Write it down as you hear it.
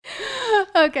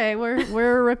Okay,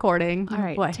 we're recording. All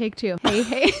right, Boy. take two. Hey,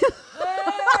 hey.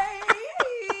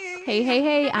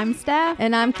 Hey, I'm Steph.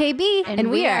 And I'm KB.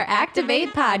 And we are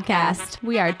Activate Podcast.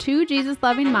 We are two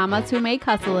Jesus-loving mamas who may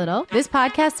cuss a little. This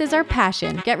podcast is our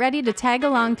passion. Get ready to tag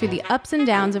along through the ups and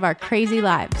downs of our crazy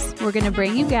lives. We're going to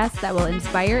bring you guests that will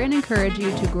inspire and encourage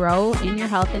you to grow in your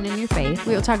health and in your faith.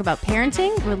 We will talk about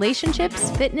parenting,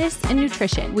 relationships, fitness, and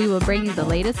nutrition. We will bring you the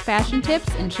latest fashion tips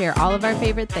and share all of our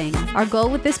favorite things. Our goal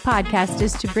with this podcast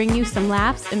is to bring you some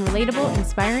laughs and relatable,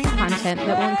 inspiring content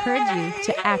that will encourage you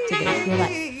to activate your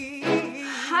life.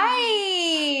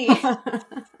 Hi.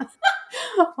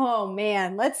 Oh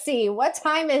man, let's see. What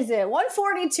time is it?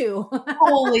 1:42.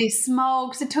 Holy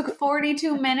smokes. It took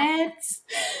 42 minutes.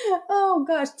 Oh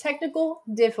gosh, technical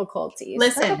difficulties.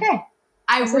 Listen, That's okay.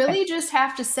 I really just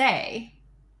have to say,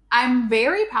 I'm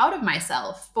very proud of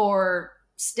myself for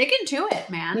sticking to it,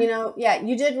 man. You know, yeah,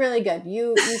 you did really good.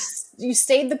 You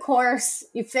stayed the course.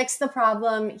 You fixed the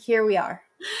problem. Here we are.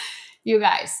 You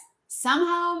guys.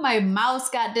 Somehow my mouse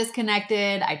got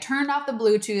disconnected. I turned off the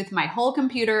Bluetooth, my whole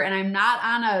computer, and I'm not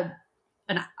on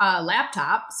a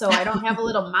laptop, so I don't have a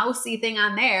little mousey thing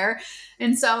on there.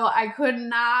 And so I could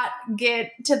not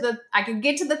get to I could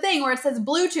get to the thing where it says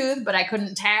Bluetooth, but I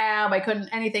couldn't tab, I couldn't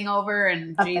anything over.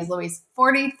 And geez Louise,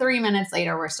 43 minutes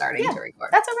later, we're starting to record.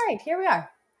 That's all right. Here we are.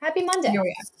 Happy Monday. Here we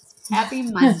are. Happy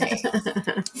Monday.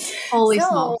 Holy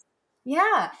smokes.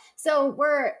 Yeah. So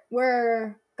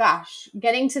we're gosh,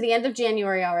 getting to the end of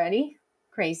January already.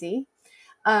 Crazy.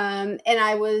 And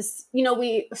I was,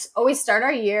 we always start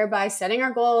our year by setting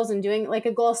our goals and doing like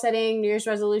a goal setting New Year's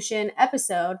resolution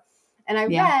episode. And I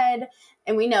read,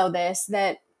 and we know this,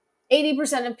 that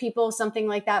 80% of people, something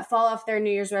like that, fall off their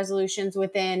New Year's resolutions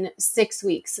within 6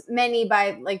 weeks, many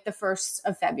by like the 1st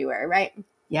of February, right?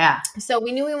 Yeah. So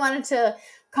we knew we wanted to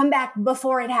come back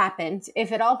before it happened,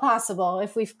 if at all possible,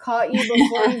 if we've caught you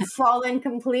before you've fallen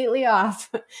completely off.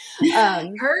 Heard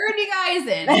you guys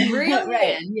in. Reel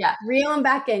right. in. Yeah. Reel them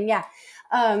back in. Yeah.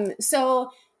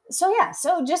 So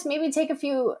just maybe take a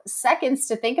few seconds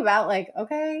to think about like,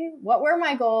 okay, what were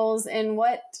my goals and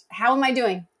how am I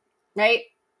doing? Right.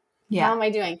 Yeah. How am I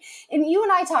doing? And you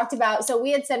and I talked about, so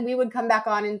we had said we would come back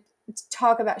on and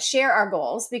share our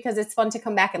goals because it's fun to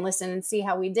come back and listen and see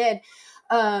how we did.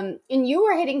 And you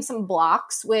were hitting some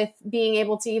blocks with being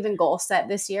able to even goal set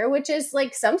this year, which is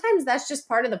like, sometimes that's just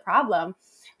part of the problem.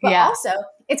 But also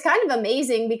it's kind of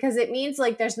amazing because it means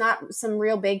like, there's not some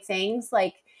real big things.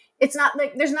 Like it's not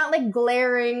like, there's not like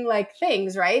glaring like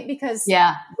things, right? Because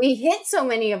we hit so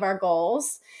many of our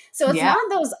goals. So it's not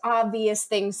those obvious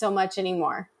things so much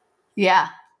anymore. Yeah.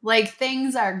 Like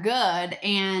things are good.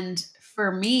 And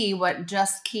for me, what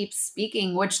just keeps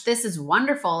speaking, which this is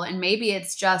wonderful. And maybe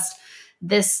it's just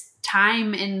this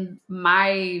time in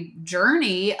my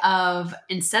journey of,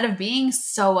 instead of being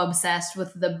so obsessed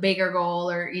with the bigger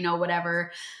goal or,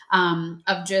 whatever,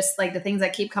 of just like the things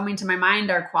that keep coming to my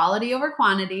mind are quality over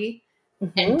quantity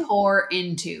and pour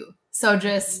into. So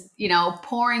just,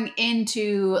 pouring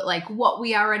into like what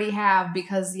we already have,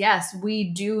 because yes, we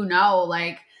do know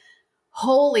like,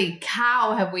 holy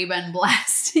cow, have we been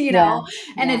blessed,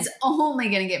 and it's only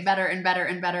going to get better and better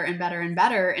and better and better and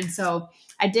better. And so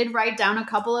I did write down a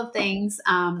couple of things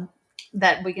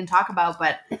that we can talk about,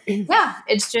 but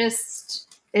it's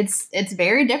just, it's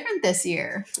very different this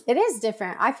year. It is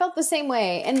different. I felt the same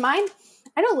way. And mine,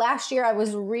 I know last year I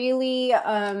was really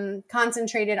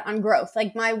concentrated on growth.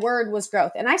 Like my word was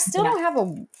growth, and I still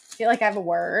don't feel like I have a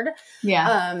word.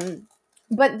 Yeah.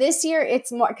 But this year it's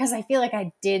more because I feel like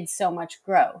I did so much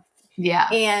growth. Yeah.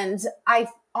 And I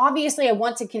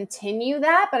want to continue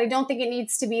that, but I don't think it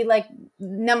needs to be like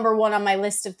number one on my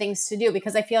list of things to do,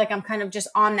 because I feel like I'm kind of just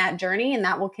on that journey and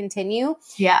that will continue.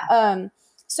 Yeah.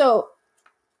 So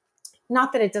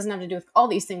not that it doesn't have to do with all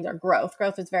these things are growth.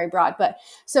 Growth is very broad, but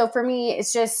so for me,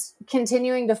 it's just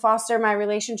continuing to foster my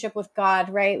relationship with God,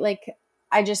 right? Like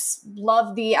I just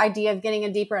love the idea of getting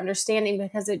a deeper understanding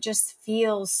because it just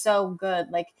feels so good.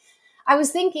 Like I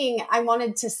was thinking, I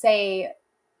wanted to say,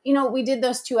 we did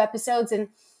those 2 episodes, and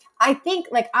I think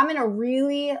like I'm in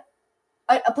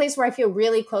a place where I feel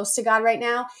really close to God right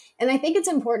now. And I think it's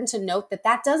important to note that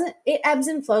it ebbs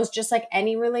and flows just like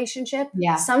any relationship.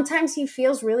 Yeah. Sometimes he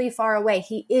feels really far away.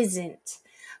 He isn't,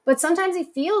 but sometimes he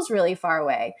feels really far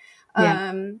away.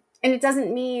 And it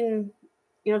doesn't mean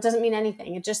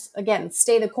anything. It just, again,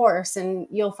 stay the course and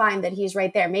you'll find that he's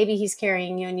right there. Maybe he's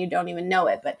carrying you and you don't even know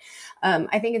it. But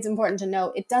I think it's important to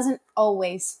note it doesn't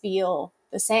always feel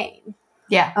the same.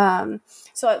 Yeah.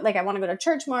 So like, I want to go to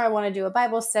church more. I want to do a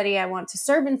Bible study. I want to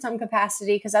serve in some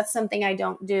capacity because that's something I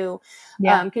don't do.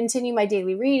 Yeah. Continue my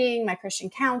daily reading, my Christian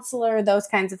counselor, those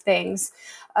kinds of things.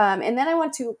 And then I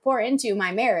want to pour into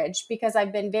my marriage because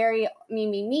I've been very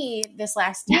me this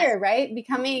last year, right?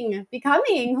 Becoming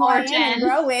who I am and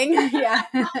growing. Yeah.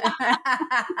 And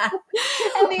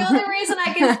the only reason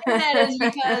I can say that is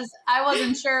because I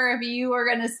wasn't sure if you were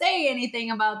going to say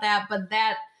anything about that, but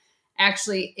that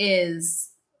actually is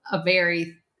a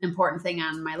very important thing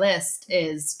on my list,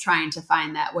 is trying to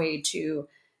find that way to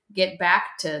get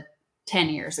back to 10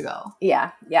 years ago.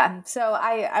 Yeah. So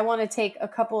I want to take a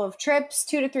couple of trips,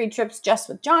 2 to 3 trips just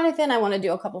with Jonathan. I want to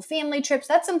do a couple family trips.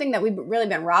 That's something that we've really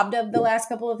been robbed of the last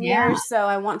couple of years. So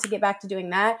I want to get back to doing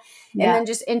that. And then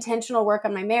just intentional work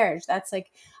on my marriage. That's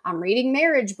like, I'm reading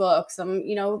marriage books. I'm,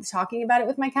 talking about it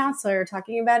with my counselor,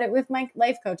 talking about it with my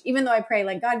life coach, even though I pray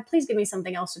like, God, please give me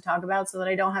something else to talk about so that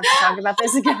I don't have to talk about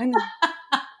this again.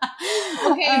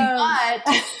 Okay. But,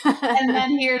 and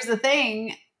then here's the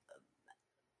thing,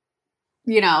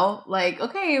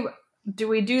 okay, do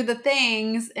we do the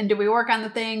things and do we work on the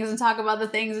things and talk about the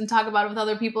things and talk about it with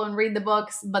other people and read the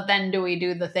books, but then do we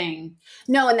do the thing?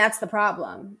 No. And that's the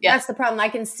problem. Yeah. That's the problem. I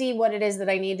can see what it is that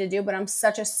I need to do, but I'm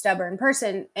such a stubborn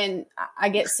person and I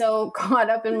get so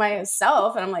caught up in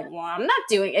myself and I'm like, well, I'm not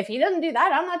doing, if he doesn't do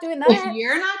that, I'm not doing that. If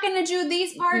you're not going to do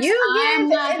these parts, I'm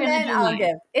not going to do I'll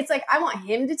give. It's like, I want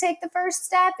him to take the first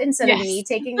step instead of me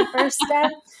taking the first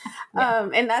step.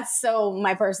 And that's so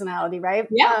my personality, right?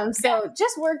 Yeah. So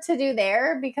just work to do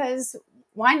there, because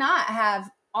why not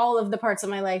have all of the parts of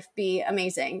my life be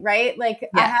amazing, right? Like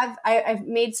I've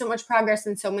made so much progress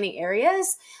in so many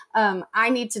areas. I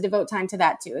need to devote time to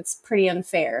that too. It's pretty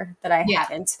unfair that I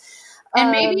haven't.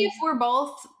 And maybe if we're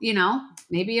both,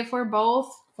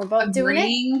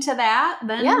 agreeing to that,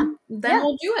 then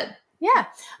we'll do it. Yeah.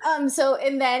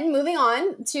 And then moving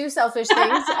on to selfish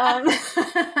things,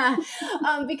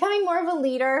 becoming more of a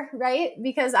leader, right?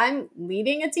 Because I'm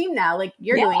leading a team now, like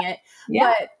you're doing it,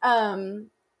 but,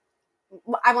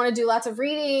 I want to do lots of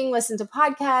reading, listen to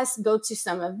podcasts, go to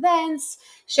some events,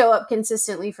 show up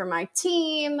consistently for my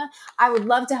team. I would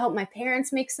love to help my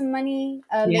parents make some money.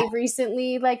 They've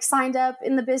recently signed up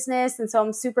in the business. And so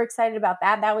I'm super excited about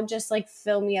that. That would just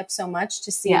fill me up so much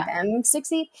to see them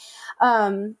succeed.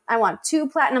 I want 2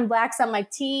 platinum blacks on my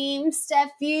team,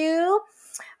 Steph.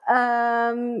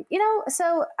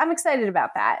 So I'm excited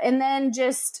about that. And then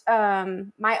just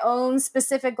my own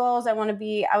specific goals. I would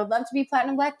love to be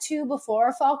Platinum Black 2 before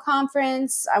a fall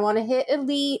conference. I want to hit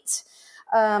elite.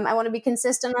 I want to be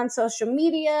consistent on social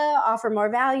media, offer more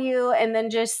value, and then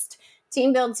just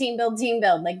team build,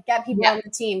 like get people on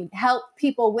the team, help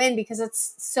people win, because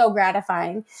it's so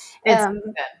gratifying. It's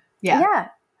good.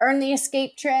 Earn the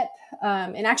escape trip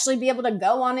and actually be able to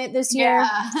go on it this year.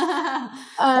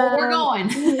 We're going.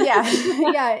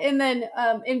 And then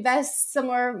invest some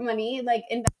more money, invest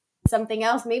in something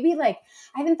else. Maybe I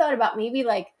haven't thought about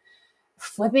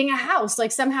flipping a house,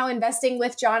 somehow investing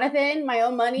with Jonathan my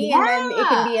own money, and then it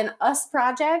can be an us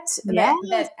project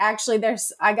that actually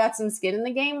I got some skin in the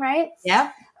game, right?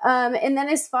 Yeah. And then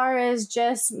as far as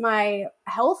just my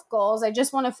health goals, I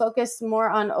just want to focus more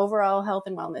on overall health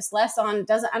and wellness, less on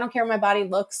I don't care what my body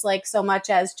looks like so much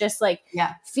as just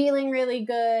feeling really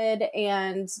good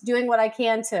and doing what I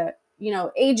can to,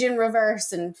 age in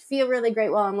reverse and feel really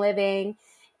great while I'm living.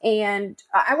 And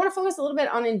I want to focus a little bit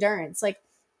on endurance,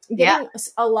 getting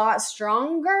a lot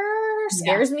stronger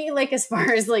scares me, as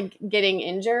far as getting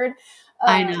injured.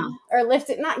 I know. Or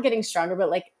lift it, not getting stronger,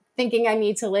 but thinking I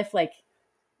need to lift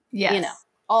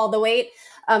all the weight.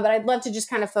 But I'd love to just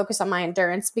kind of focus on my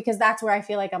endurance, because that's where I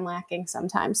feel like I'm lacking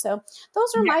sometimes. So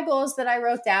those are my goals that I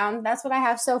wrote down. That's what I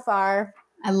have so far.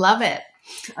 I love it.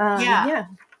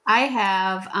 I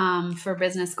have, for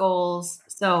business goals.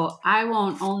 So I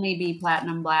won't only be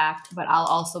Platinum Black, but I'll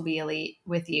also be elite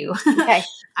with you. Okay.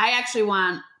 I actually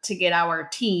want to get our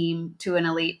team to an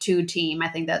Elite 2 team. I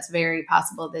think that's very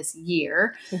possible this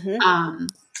year. Mm-hmm.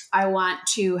 I want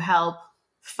to help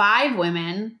 5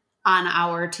 women on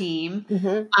our team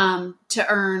to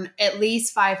earn at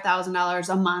least $5,000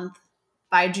 a month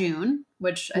by June,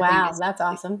 which I think is, that's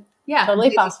awesome. Yeah.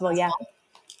 Totally possible. Yeah.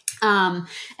 And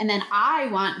then I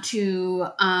want to,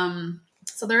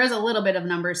 so there is a little bit of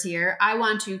numbers here. I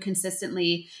want to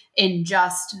consistently, in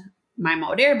just my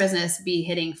Modere business, be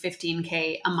hitting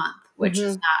 15K a month, which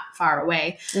is not far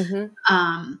away.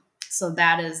 So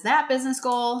that is that business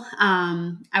goal.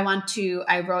 I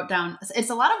wrote down, it's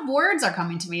a lot of words are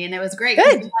coming to me, and it was great.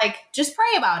 Good. Just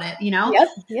pray about it,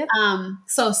 Yep.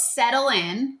 So settle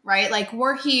in, right?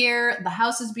 We're here, the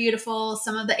house is beautiful.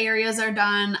 Some of the areas are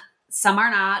done. some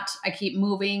are not. I keep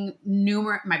moving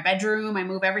my bedroom. I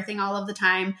move everything all of the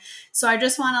time. So I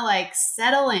just want to like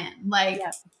settle in, like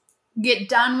get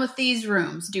done with these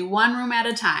rooms, do one room at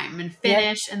a time and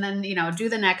finish and then, you know, do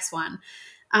the next one.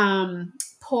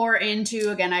 Pour into,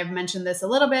 again, I've mentioned this a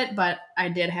little bit, but I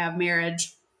did have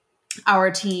marriage, our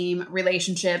team,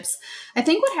 relationships. I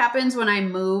think what happens when I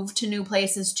move to new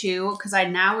places too, because I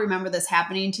now remember this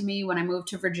happening to me when I moved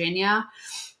to Virginia,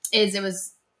 is it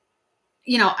was,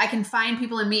 you know, I can find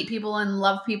people and meet people and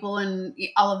love people and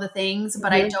all of the things,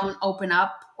 but I don't open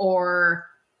up or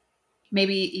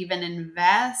maybe even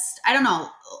invest. I don't know.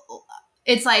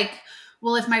 It's like,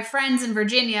 well, if my friends in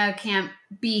Virginia can't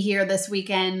be here this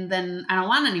weekend, then I don't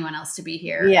want anyone else to be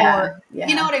here. Or,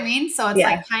 you know what I mean? So it's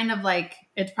like kind of like,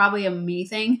 it's probably a me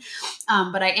thing.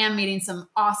 But I am meeting some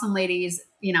awesome ladies,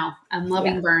 you know, I'm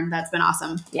loving Burn. That's been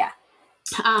awesome. Yeah.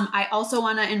 I also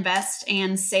want to invest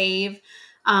and save,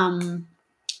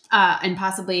 and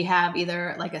possibly have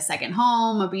either like a second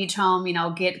home, a beach home, you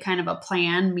know, get kind of a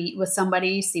plan, meet with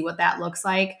somebody, see what that looks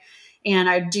like. And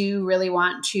I do really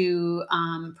want to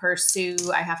pursue,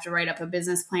 I have to write up a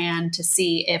business plan to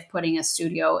see if putting a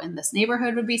studio in this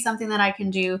neighborhood would be something that I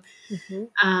can do.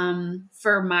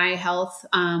 For my health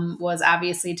was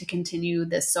obviously to continue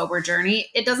this sober journey.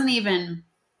 It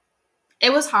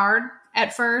was hard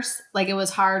at first. Like it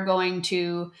was hard going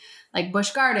to like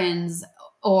Busch Gardens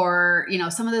or, you know,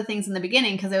 some of the things in the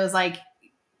beginning. Cause it was like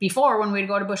before when we'd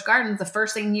go to Busch Gardens, the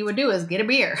first thing you would do is get a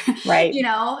beer, right? You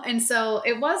know? And so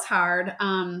it was hard.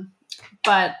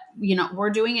 But you know, we're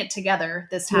doing it together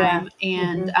this time.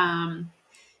 And,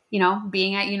 you know,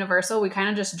 being at Universal, we kind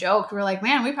of just joked. We're like,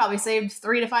 man, we probably saved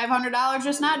 $300 to $500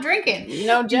 just not drinking.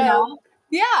 No joke. You know?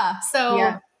 Yeah.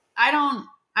 So I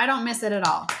don't miss it at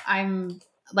all. I'm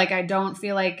like, I don't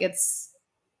feel like it's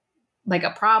like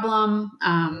a problem.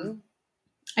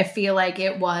 I feel like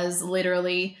it was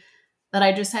literally that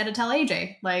I just had to tell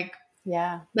AJ, like,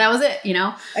 that was it, you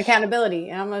know, accountability.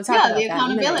 And I'm going to talk about the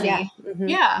accountability.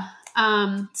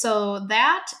 So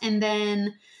that, and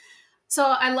then, so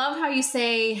I love how you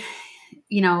say,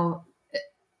 you know,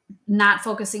 not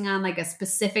focusing on like a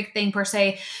specific thing per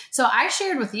se. So I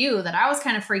shared with you that I was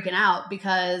kind of freaking out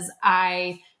because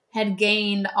I had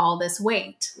gained all this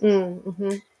weight.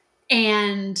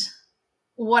 And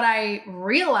what I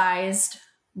realized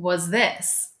was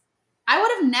this: I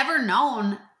would have never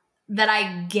known that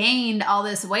I gained all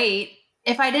this weight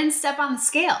if I didn't step on the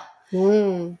scale.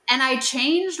 And I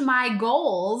changed my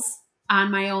goals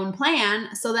on my own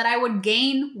plan so that I would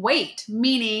gain weight,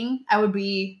 meaning I would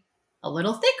be a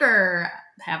little thicker,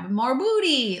 have more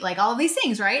booty, like all of these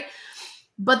things, right?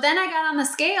 But then I got on the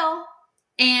scale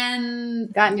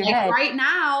and got in your head. Right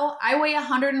now I weigh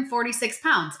 146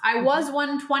 pounds. I was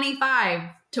 125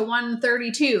 to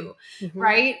 132,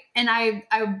 right? And I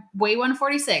weigh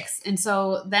 146. And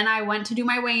so then I went to do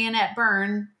my weigh-in at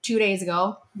Burn 2 days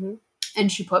ago.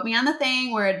 And she put me on the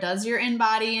thing where it does your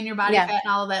in-body and your body fat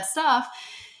and all of that stuff.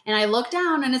 And I looked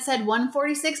down and it said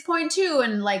 146.2.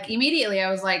 And like immediately I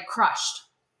was like crushed,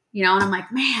 you know, and I'm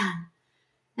like, man.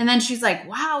 And then she's like,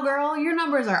 wow, girl, your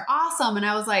numbers are awesome. And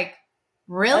I was like,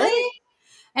 really?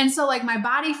 And so like my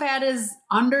body fat is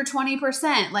under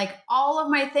 20%. Like all of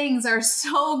my things are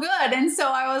so good. And so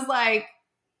I was like,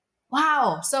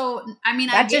 wow. So, I mean,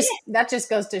 that just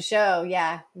goes to show.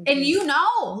 And you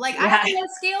know, like I had that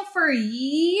scale for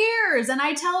years and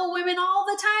I tell women all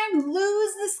the time,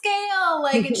 lose the scale.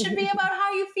 Like it should be about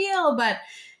how you feel. But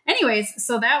anyways,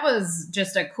 so that was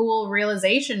just a cool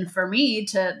realization for me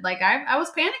to like, I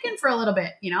was panicking for a little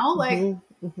bit, you know, like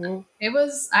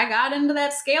I got into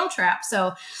that scale trap.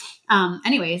 So,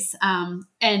 anyways,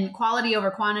 and quality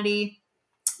over quantity,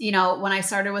 you know, when I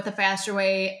started with the Faster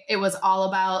Way, it was all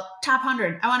about top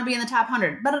 100. I want to be in the top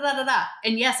 100.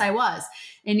 And yes, I was.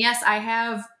 And yes, I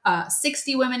have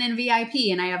 60 women in VIP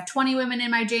and I have 20 women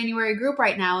in my January group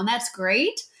right now. And that's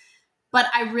great. But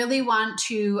I really want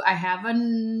to, I have a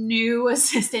new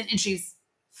assistant and she's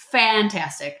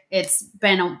fantastic. It's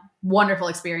been a wonderful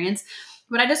experience.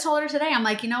 But I just told her today, I'm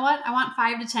like, you know what? I want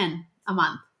 5 to 10 a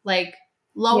month, like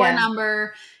lower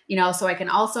number, you know, so I can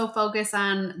also focus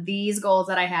on these goals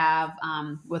that I have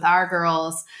with our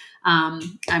girls.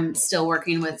 I'm still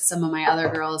working with some of my other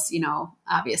girls, you know,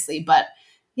 obviously, but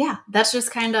yeah, that's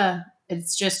just kind of,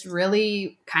 it's just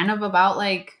really kind of about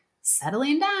like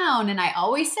settling down. And I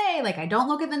always say, like, I don't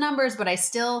look at the numbers, but I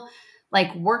still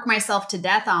like work myself to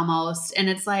death almost. And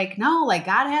it's like, no, like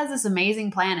God has this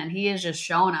amazing plan and he is just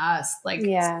showing us like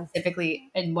specifically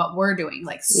in what we're doing,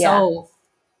 like so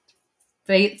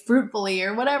fruitfully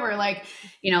or whatever, like,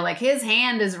 you know, like his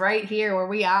hand is right here where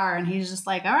we are. And he's just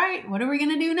like, all right, what are we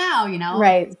going to do now? You know?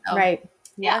 Right. So, right.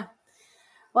 Yeah.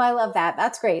 Well, I love that.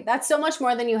 That's great. That's so much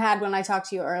more than you had when I talked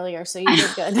to you earlier. So you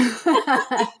did good.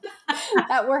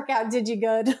 That workout did you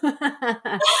good. Pray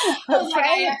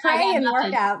and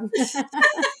work out.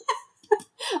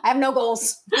 I have no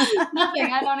goals. Nothing.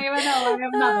 I don't even know. I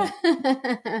have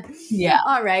nothing. Yeah.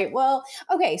 All right. Well,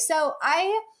 okay. So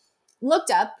I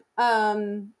looked up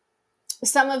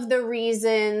some of the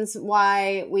reasons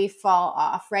why we fall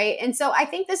off, right? And so I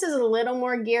think this is a little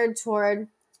more geared toward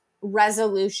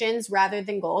resolutions rather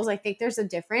than goals. I think there's a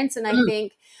difference. And I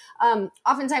think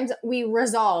oftentimes we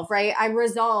resolve, right? I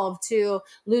resolve to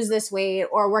lose this weight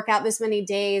or work out this many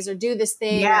days or do this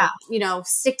thing, or, you know,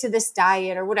 stick to this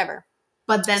diet or whatever.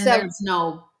 But then there's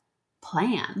no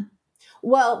plan.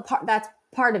 Well, that's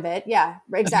part of it. Yeah,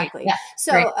 exactly. Okay. Yeah.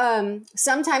 So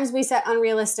sometimes we set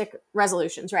unrealistic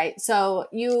resolutions, right? So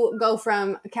you go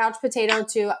from couch potato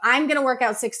to I'm going to work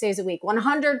out 6 days a week,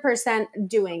 100%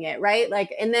 doing it, right?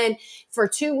 Like, and then for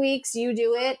 2 weeks you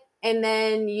do it, and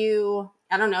then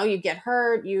I don't know, you get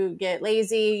hurt, you get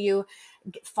lazy, you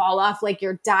fall off like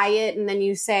your diet, and then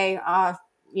you say,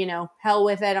 you know, hell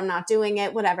with it, I'm not doing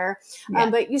it, whatever. Yeah.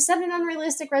 But you set an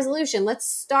unrealistic resolution. Let's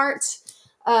start,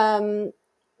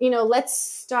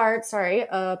 sorry,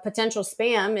 potential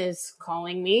spam is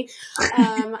calling me.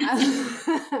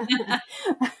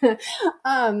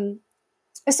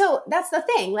 So that's the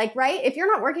thing, like, right? If you're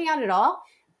not working out at all,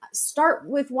 start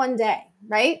with one day,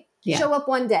 right? Yeah. Show up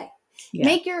one day. Yeah.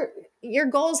 Make your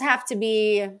goals have to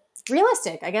be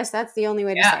realistic. I guess that's the only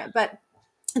way to say it. But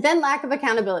then lack of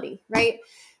accountability, right?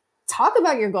 Talk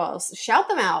about your goals, shout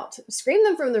them out, scream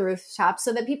them from the rooftops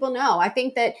so that people know. I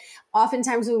think that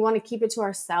oftentimes we want to keep it to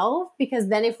ourselves because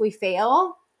then if we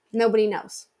fail, nobody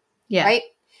knows. Yeah. Right.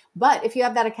 But if you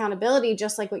have that accountability,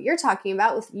 just like what you're talking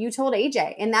about, you told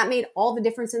AJ, and that made all the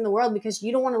difference in the world because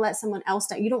you don't want to let someone else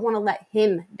down. You don't want to let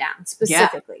him down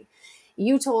specifically. Yeah.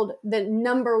 You told the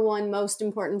number one most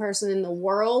important person in the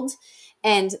world,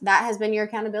 and that has been your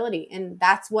accountability. And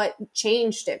that's what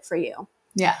changed it for you.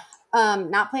 Yeah.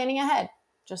 Not planning ahead,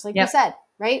 just like you said,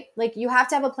 right? Like you have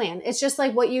to have a plan. It's just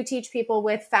like what you teach people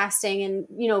with fasting and,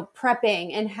 you know,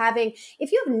 prepping and having,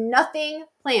 if you have nothing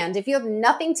planned, if you have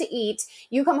nothing to eat,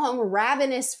 you come home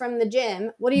ravenous from the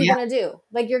gym. What are you going to do?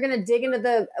 Like you're going to dig into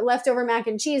the leftover mac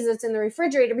and cheese that's in the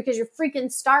refrigerator because you're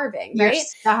freaking starving, right? You're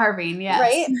starving, yes.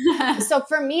 Right? So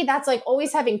for me, that's like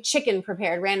always having chicken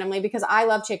prepared randomly because I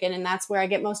love chicken and that's where I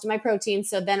get most of my protein.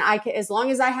 So then I can, as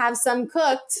long as I have some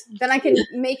cooked, then I can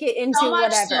make it into so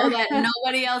much whatever. So that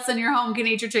nobody else in your home can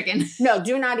eat your chicken. No,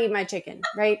 do not eat my chicken,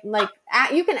 right? Like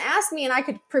you can ask me and I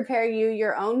could prepare you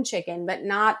your own chicken, but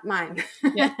not mine.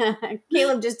 Yeah.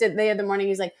 Caleb just did the other morning.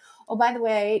 He's like, oh, by the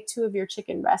way, I ate 2 of your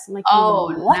chicken breasts. I'm like, oh,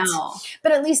 what? No.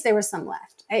 But at least there was some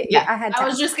left. I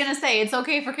was just going to say, it's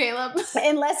okay for Caleb.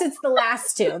 Unless it's the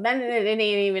last 2. Then it ain't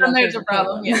even okay. There's a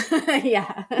problem.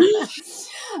 Yeah.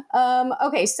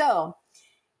 Okay. So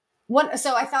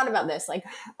I thought about this, like,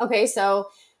 okay, so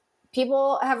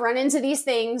people have run into these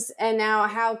things and now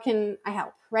how can I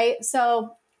help? Right.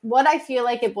 So what I feel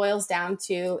like it boils down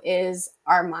to is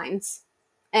our minds.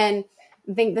 And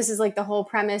I think this is like the whole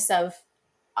premise of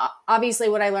obviously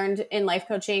what I learned in life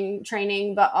coaching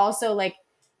training, but also like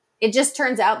it just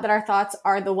turns out that our thoughts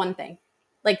are the one thing,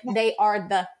 like they are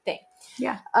the thing.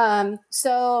 Yeah.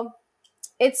 So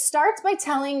it starts by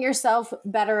telling yourself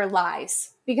better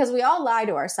lies because we all lie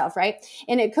to ourselves, right?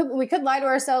 And we could lie to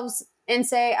ourselves and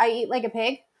say, I eat like a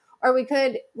pig, or we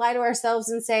could lie to ourselves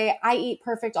and say, I eat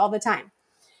perfect all the time.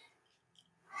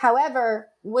 However,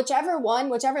 whichever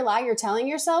lie you're telling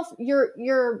yourself, you're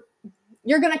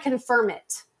going to confirm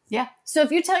it. Yeah. So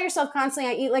if you tell yourself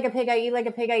constantly, I eat like a pig, I eat like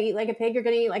a pig, I eat like a pig, you're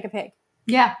going to eat like a pig.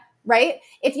 Yeah. Right?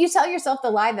 If you tell yourself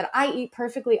the lie that I eat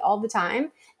perfectly all the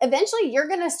time, eventually you're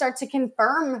going to start to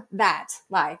confirm that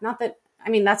lie. Not that, I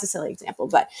mean, that's a silly example,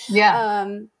 but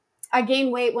I gain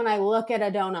weight when I look at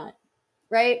a donut,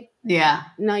 right? Yeah.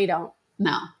 No, you don't.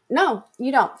 No,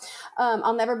 you don't.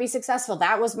 I'll never be successful.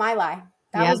 That was my lie.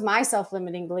 That was my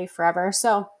self-limiting belief forever.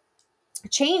 So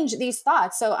change these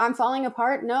thoughts. So I'm falling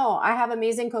apart. No, I have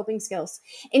amazing coping skills.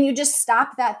 And you just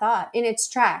stop that thought in its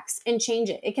tracks and change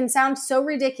it. It can sound so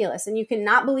ridiculous and you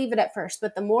cannot believe it at first,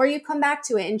 but the more you come back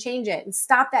to it and change it and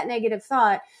stop that negative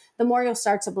thought, the more you'll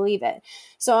start to believe it.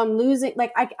 So I'm losing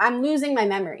my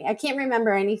memory. I can't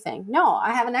remember anything. No,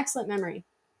 I have an excellent memory.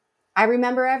 I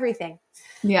remember everything.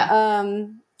 Yeah.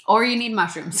 Or you need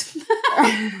mushrooms.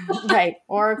 Right.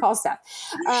 Or call Steph.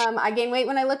 I gain weight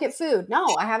when I look at food.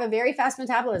 No, I have a very fast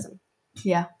metabolism.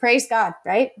 Yeah. Praise God.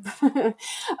 Right.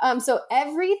 So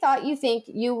every thought you think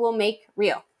you will make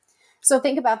real. So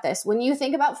think about this. When you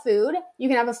think about food, you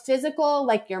can have a physical,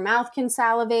 like your mouth can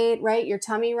salivate, right? Your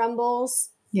tummy rumbles.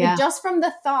 Yeah. Like just from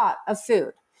the thought of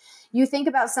food. You think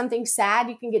about something sad,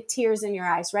 you can get tears in your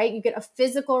eyes, right? You get a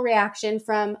physical reaction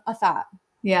from a thought.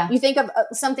 Yeah. You think of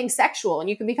something sexual and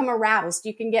you can become aroused.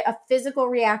 You can get a physical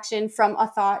reaction from a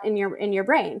thought in your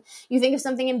brain. You think of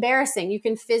something embarrassing, you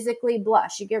can physically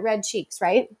blush. You get red cheeks,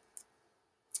 right?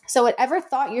 So whatever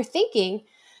thought you're thinking,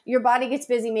 your body gets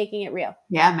busy making it real.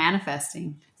 Yeah.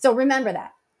 Manifesting. So remember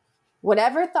that.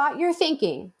 Whatever thought you're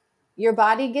thinking, your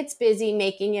body gets busy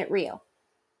making it real.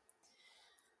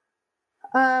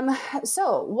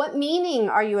 So what meaning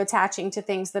are you attaching to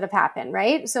things that have happened,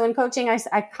 right? So in coaching,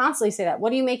 I constantly say that.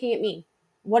 What are you making it mean?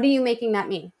 What are you making that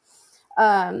mean?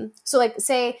 So like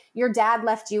say your dad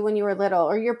left you when you were little,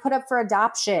 or you're put up for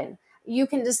adoption. You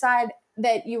can decide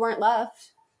that you weren't loved,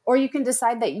 or you can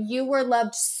decide that you were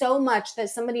loved so much that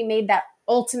somebody made that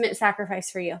ultimate sacrifice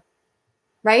for you.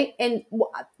 Right. And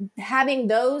having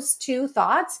those two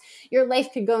thoughts, your life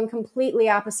could go in completely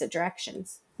opposite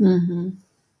directions. Mm-hmm.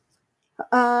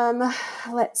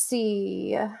 Let's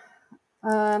see.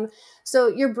 So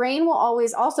your brain will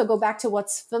always also go back to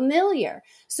what's familiar.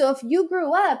 So if you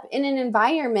grew up in an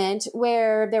environment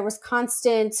where there was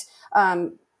constant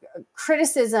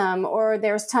criticism, or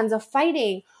there's tons of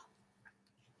fighting,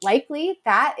 likely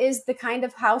that is the kind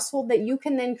of household that you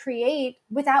can then create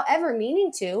without ever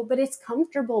meaning to, but it's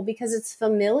comfortable because it's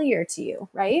familiar to you,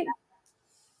 right?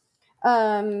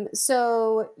 But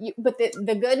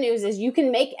the good news is you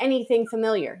can make anything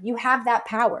familiar. You have that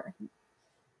power.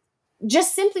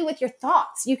 Just simply with your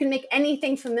thoughts, you can make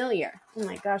anything familiar. Oh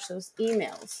my gosh, those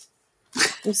emails.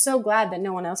 I'm so glad that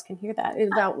no one else can hear that.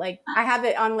 It's about like, I have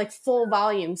it on like full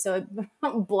volume, so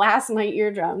it blasts my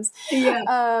eardrums.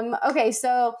 Yeah. Okay.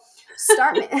 So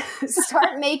start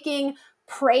making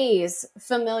praise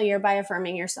familiar by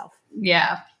affirming yourself.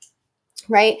 Yeah.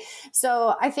 Right.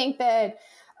 So I think that,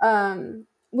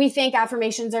 we think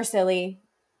affirmations are silly,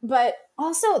 but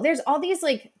also there's all these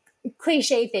like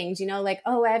cliche things, like,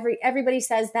 oh, everybody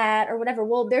says that or whatever.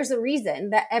 Well, there's a reason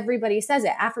that everybody says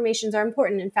it. Affirmations are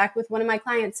important. In fact, with one of my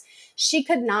clients, she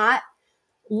could not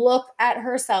look at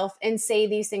herself and say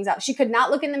these things out. She could not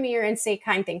look in the mirror and say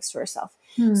kind things to herself.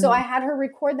 So I had her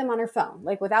record them on her phone,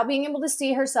 like without being able to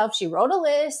see herself. She wrote a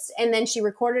list and then she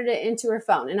recorded it into her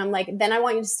phone. And I'm like, then I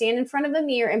want you to stand in front of the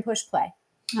mirror and push play.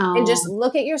 Oh. And just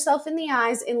look at yourself in the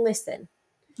eyes and listen.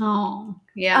 Oh,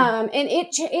 yeah. And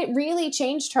it really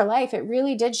changed her life. It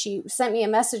really did. She sent me a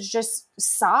message just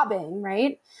sobbing,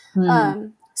 right?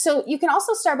 So you can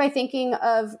also start by thinking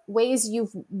of ways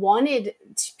you've wanted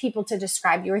people to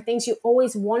describe you, or things you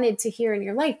always wanted to hear in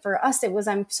your life. For us, it was,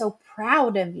 I'm so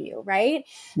proud of you, right?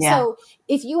 Yeah. So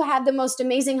if you had the most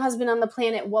amazing husband on the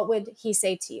planet, what would he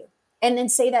say to you? And then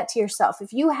say that to yourself.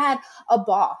 If you had a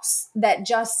boss that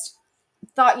just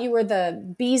thought you were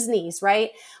the bee's knees,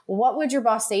 right? What would your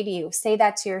boss say to you? Say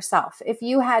that to yourself. If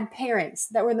you had parents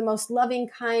that were the most loving,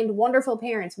 kind, wonderful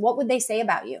parents, what would they say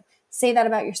about you? Say that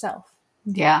about yourself.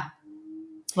 Yeah.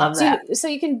 Love that. So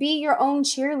you can be your own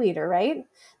cheerleader, right?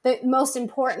 The most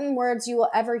important words you will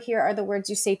ever hear are the words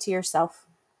you say to yourself.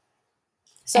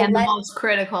 So and the most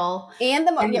critical. And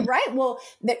the right. Well,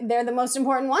 they're the most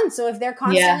important ones. So if they're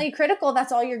constantly critical,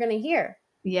 that's all you're going to hear.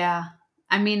 Yeah.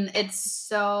 I mean, it's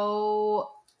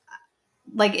so,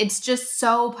 like, it's just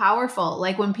so powerful.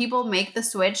 Like when people make the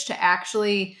switch to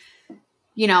actually,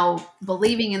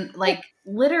 believing in, like,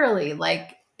 literally,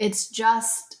 like, it's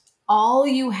just all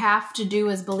you have to do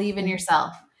is believe in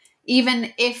yourself.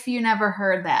 Even if you never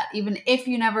heard that, even if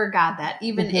you never got that,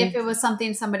 even if it was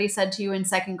something somebody said to you in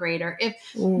second grade, or if,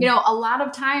 a lot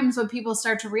of times what people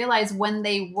start to realize when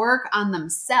they work on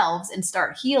themselves and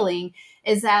start healing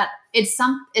is that it's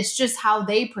just how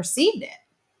they perceived it.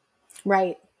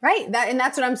 Right.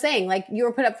 That's what I'm saying. Like, you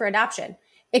were put up for adoption.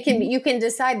 It can be, you can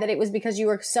decide that it was because you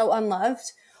were so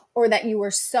unloved, or that you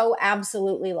were so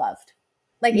absolutely loved.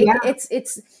 Like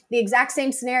it's the exact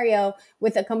same scenario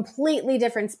with a completely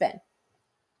different spin,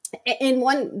 and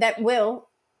one that will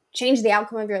change the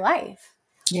outcome of your life.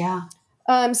 Yeah.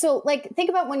 So like, think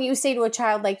about when you say to a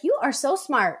child, like, you are so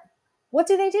smart. What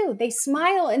do? They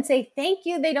smile and say, thank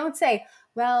you. They don't say,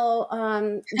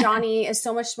 well, Johnny is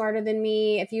so much smarter than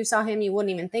me. If you saw him, you wouldn't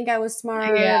even think I was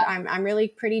smart. Yeah. I'm really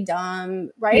pretty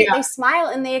dumb. Right. Yeah. They smile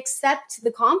and they accept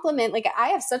the compliment. Like, I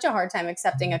have such a hard time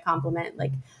accepting a compliment.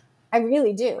 Like, I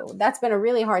really do. That's been a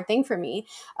really hard thing for me.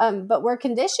 But we're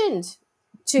conditioned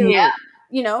to,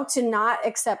 to not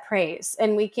accept praise,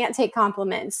 and we can't take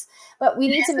compliments, but we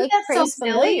need to make praise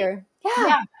familiar.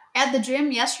 Yeah. At the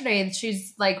gym yesterday,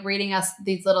 she's like reading us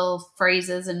these little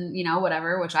phrases and,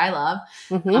 whatever, which I love,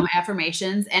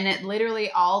 affirmations. And it literally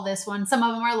some of them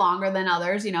are longer than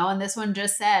others, and this one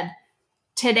just said,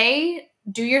 today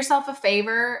do yourself a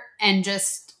favor and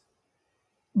just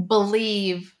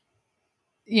believe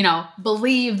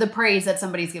the praise that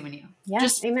somebody's given you. Yeah,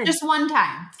 amen. Just one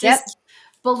time. Just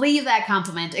believe that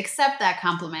compliment, accept that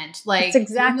compliment. Like, that's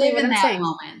exactly what I'm saying.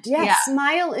 Moment. Yeah,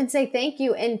 smile and say thank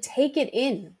you and take it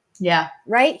in. Yeah.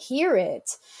 Right? Hear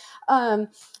it.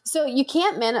 So you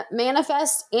can't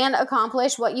manifest and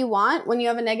accomplish what you want when you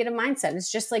have a negative mindset.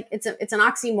 It's just like, it's an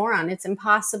oxymoron. It's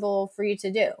impossible for you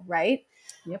to do. Right.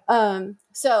 Yep.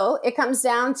 So it comes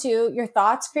down to your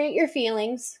thoughts create your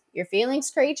feelings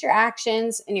create your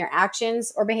actions, and your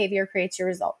actions or behavior creates your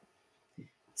result.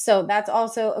 So that's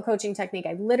also a coaching technique.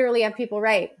 I literally have people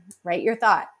write your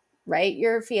thought, write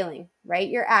your feeling, write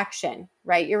your action,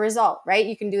 write your result, right?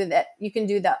 You can do that. You can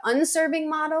do the unserving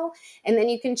model, and then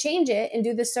you can change it and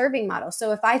do the serving model.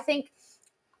 So if I think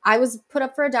I was put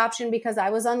up for adoption because I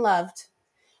was unloved,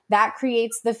 that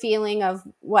creates the feeling of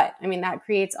what? I mean, that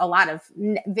creates a lot of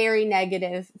very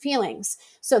negative feelings.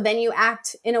 So then you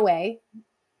act in a way,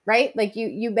 right? Like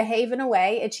you behave in a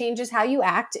way, it changes how you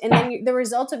act. And then the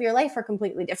results of your life are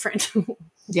completely different.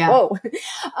 Yeah. Whoa.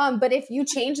 But if you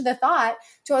change the thought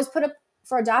to, I was put up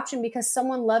for adoption because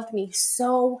someone loved me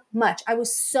so much. I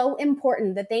was so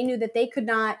important that they knew that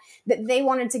that they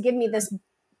wanted to give me this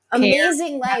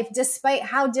amazing life, despite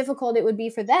how difficult it would be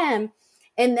for them.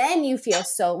 And then you feel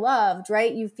so loved,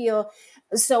 right? You feel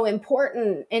so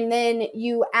important. And then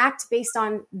you act based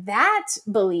on that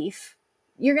belief.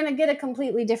 You're going to get a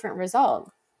completely different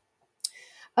result.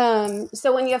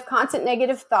 So when you have constant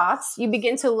negative thoughts, you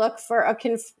begin to look for a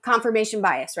confirmation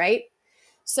bias, right?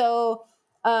 So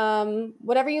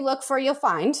whatever you look for, you'll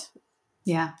find.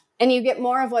 Yeah. And you get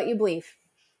more of what you believe.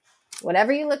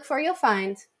 Whatever you look for, you'll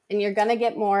find. And you're going to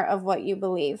get more of what you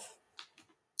believe.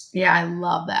 Yeah, I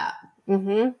love that.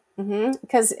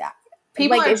 Because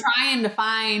people are trying to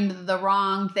find the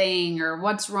wrong thing or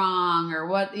what's wrong or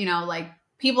what,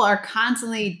 people are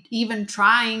constantly even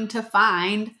trying to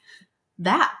find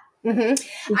that because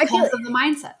of the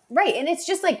mindset. Right. And it's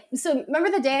just like, so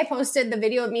remember the day I posted the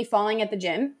video of me falling at the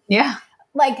gym? Yeah.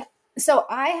 So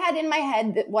I had in my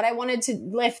head that what I wanted to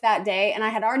lift that day, and I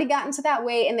had already gotten to that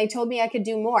weight, and they told me I could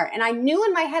do more. And I knew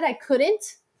in my head I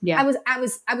couldn't. Yeah.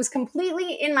 I was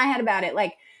completely in my head about it.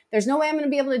 Like, there's no way I'm going to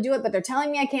be able to do it, but they're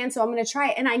telling me I can, so I'm going to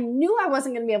try it. And I knew I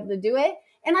wasn't going to be able to do it,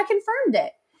 and I confirmed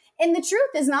it. And the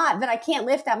truth is not that I can't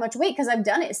lift that much weight, because I've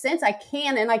done it since. I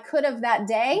can, and I could have that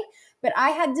day, but I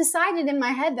had decided in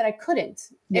my head that I couldn't.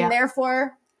 Yeah. And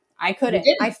therefore I couldn't.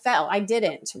 I fell. I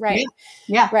didn't. Right.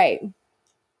 Yeah. Right.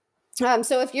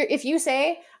 So if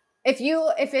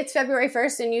it's February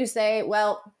 1st and you say,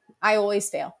 well, I always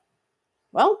fail.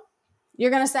 Well, you're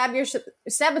going to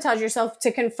sabotage yourself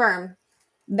to confirm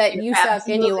that you suck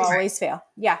and you always fail.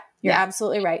 Yeah. You're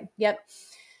absolutely right. Yep.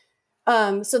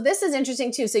 So this is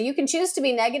interesting too. So you can choose to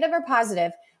be negative or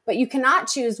positive, but you cannot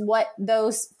choose what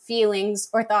those feelings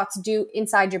or thoughts do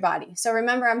inside your body. So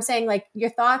remember, I'm saying, like,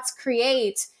 your thoughts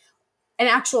create an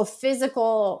actual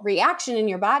physical reaction in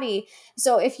your body.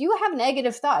 So if you have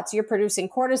negative thoughts, you're producing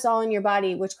cortisol in your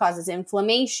body, which causes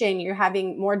inflammation. You're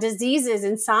having more diseases,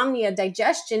 insomnia,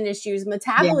 digestion issues,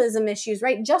 metabolism issues,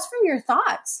 right? Just from your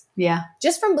thoughts. Yeah.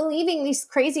 Just from believing these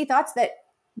crazy thoughts that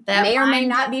may or may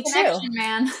not be true.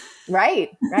 Man.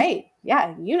 Right.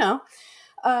 Yeah.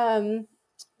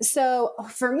 So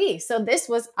for me, every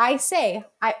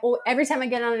time I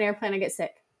get on an airplane, I get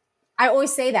sick. I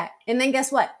always say that. And then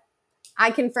guess what? I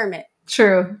confirm it.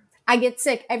 True. I get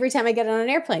sick every time I get on an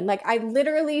airplane. Like, I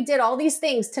literally did all these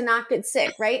things to not get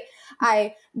sick, right?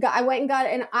 I went and got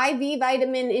an IV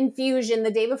vitamin infusion the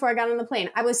day before I got on the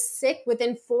plane. I was sick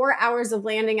within 4 hours of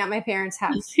landing at my parents'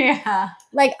 house. Yeah.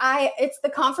 It's the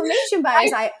confirmation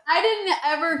bias. I didn't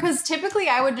ever, because typically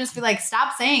I would just be like,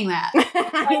 stop saying that.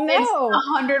 I know.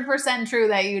 It's 100% true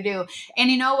that you do. And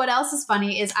you know what else is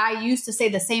funny is I used to say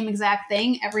the same exact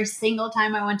thing every single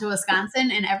time I went to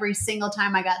Wisconsin and every single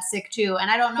time I got sick too.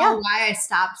 And I don't know why I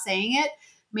stopped saying it.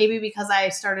 Maybe because I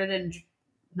started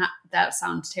that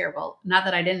sounds terrible. Not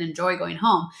that I didn't enjoy going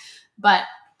home, but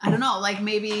I don't know, like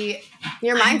maybe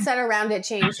your mindset around it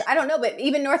changed. I don't know, but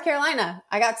even North Carolina,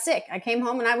 I got sick. I came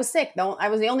home and I was sick. I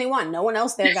was the only one. No one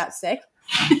else there got sick.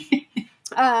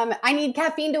 I need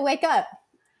caffeine to wake up.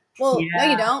 Well, no,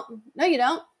 you don't. No, you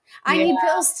don't. I need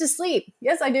pills to sleep.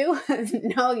 Yes, I do.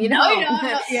 No, you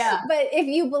don't. Yeah. But if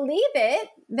you believe it,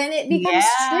 then it becomes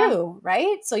true,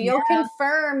 right? So you'll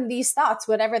confirm these thoughts,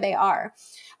 whatever they are.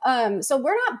 So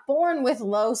we're not born with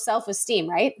low self-esteem,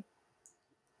 right?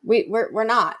 We're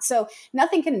not. So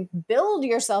nothing can build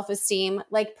your self-esteem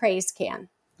like praise can.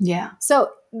 Yeah.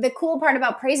 So the cool part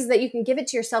about praise is that you can give it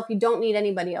to yourself. You don't need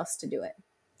anybody else to do it.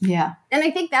 Yeah. And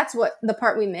I think that's what the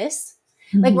part we miss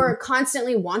Like we're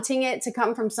constantly wanting it to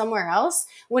come from somewhere else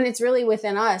when it's really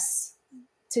within us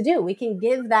to do. We can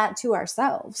give that to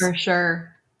ourselves. For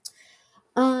sure.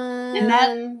 And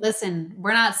that, listen,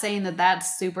 we're not saying that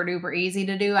that's super duper easy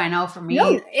to do. I know for me,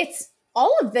 no, it's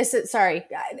all of this.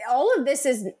 All of this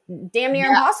is damn near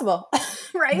impossible,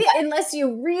 right? Yeah. Unless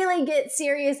you really get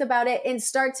serious about it and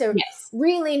start to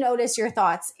really notice your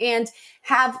thoughts and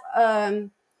have,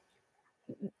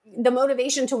 the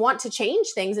motivation to want to change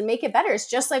things and make it better. It's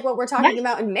just like what we're talking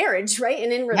about in marriage, right?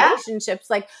 And in relationships,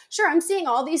 like, sure, I'm seeing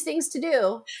all these things to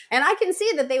do and I can see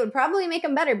that they would probably make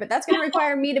them better, but that's going to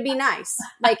require me to be nice,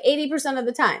 like 80% of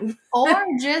the time. Or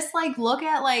just like, look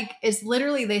at like, it's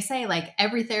literally, they say like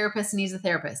every therapist needs a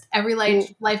therapist. Every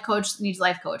life coach needs a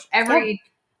life coach. Every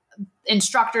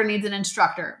instructor needs an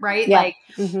instructor, right? Yeah.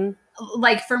 Like,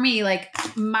 like for me, like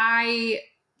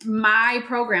my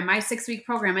program, my 6-week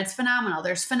program, it's phenomenal.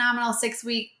 There's phenomenal 6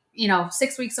 weeks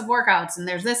of workouts, and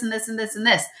there's this and this and this and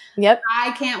this. Yep. I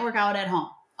can't work out at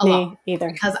home alone Me either,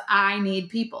 because I need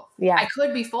people. Yeah. I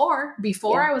could before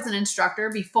I was an instructor,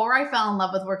 before I fell in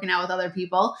love with working out with other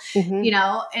people,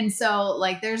 and so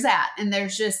like there's that, and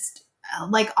there's just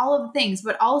like all of the things,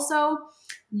 but also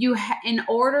in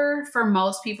order for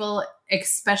most people,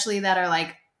 especially that are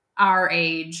like our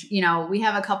age, we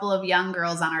have a couple of young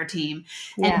girls on our team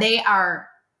and they are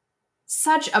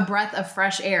such a breath of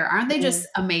fresh air. Aren't they just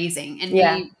amazing?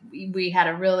 And we had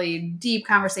a really deep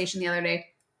conversation the other day,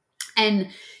 and,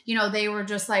 they were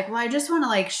just like, well, I just want to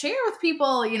like share with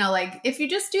people, like if you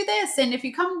just do this and if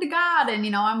you come to God,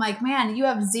 and, I'm like, man, you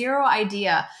have zero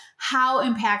idea how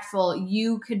impactful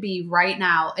you could be right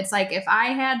now. It's like, if I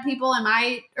had people in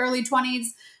my early 20s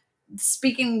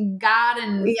speaking God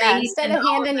and faith, instead of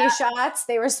handing you shots,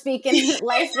 they were speaking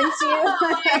life into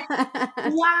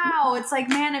you. Wow. It's like,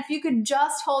 man, if you could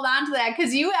just hold on to that.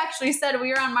 Cause you actually said, we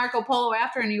were on Marco Polo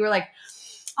after, and you were like,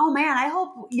 oh man, I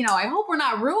hope we're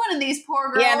not ruining these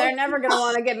poor girls. Yeah. They're never going to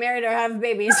want to get married or have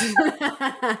babies. They're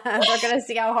going to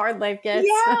see how hard life gets.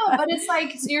 Yeah. But it's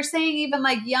like, you're saying even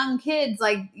like young kids,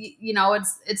 like,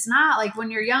 it's not like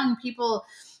when you're young people,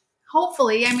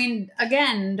 hopefully, I mean,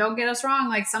 again, don't get us wrong.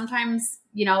 Like sometimes,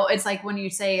 it's like when you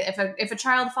say, if a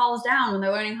child falls down when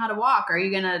they're learning how to walk, are you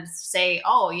going to say,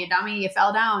 oh, you dummy, you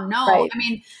fell down? No, right. I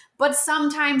mean, but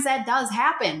sometimes that does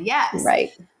happen. Yes.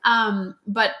 Right.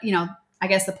 But I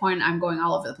guess the point, I'm going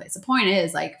all over the place. The point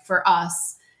is like for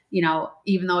us,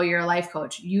 even though you're a life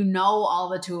coach, all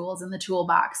the tools in the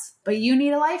toolbox, but you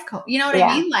need a life coach. You know what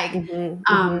I mean? Like,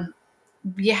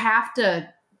 you have to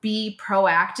be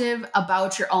proactive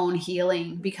about your own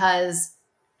healing, because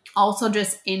also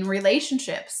just in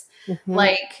relationships,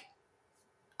 like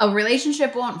a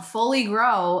relationship won't fully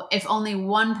grow if only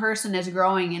one person is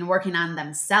growing and working on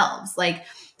themselves. Like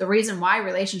the reason why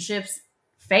relationships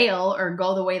fail or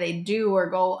go the way they do or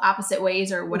go opposite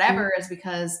ways or whatever is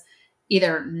because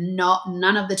either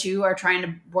none of the two are trying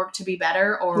to work to be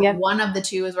better, or one of the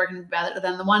two is working better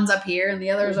than the one's up here and the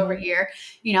other is over here.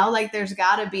 Like there's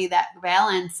got to be that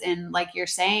balance. And like you're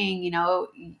saying,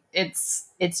 it's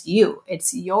you,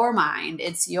 it's your mind,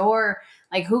 it's your,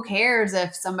 like, who cares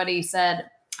if somebody said,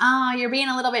 oh, you're being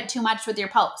a little bit too much with your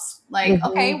posts. Like,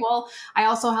 okay, well, I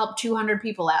also helped 200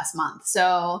 people last month.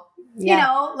 So, you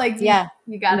got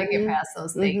to get past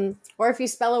those things. Or if you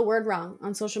spell a word wrong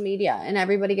on social media and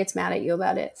everybody gets mad at you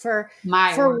about it for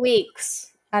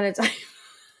weeks at a time.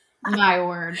 My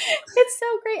word. It's so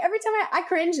great. Every time I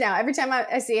cringe now. Every time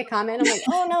I see a comment, I'm like,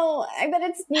 oh no, I bet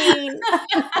it's mean.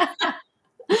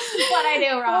 What I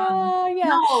do wrong. Oh, yeah.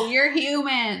 No, you're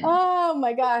human. Oh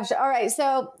my gosh. All right.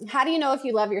 So how do you know if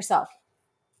you love yourself?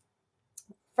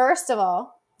 First of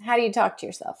all, how do you talk to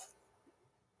yourself?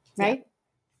 Right? Yeah.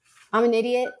 I'm an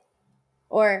idiot,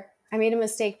 or I made a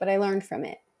mistake, but I learned from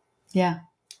it. Yeah.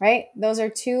 Right? Those are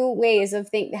two ways of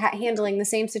handling the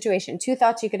same situation. Two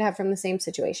thoughts you could have from the same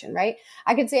situation, right?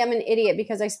 I could say I'm an idiot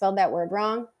because I spelled that word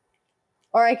wrong.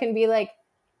 Or I can be like,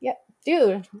 yeah,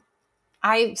 dude,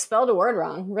 I spelled a word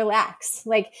wrong. Relax.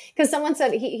 Like, because someone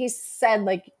said, he said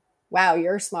like, wow,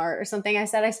 you're smart or something. I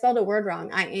said, I spelled a word wrong.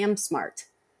 I am smart.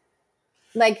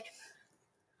 Like,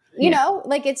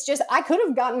 like it's just, I could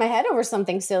have gotten my head over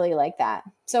something silly like that.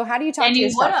 So how do you talk to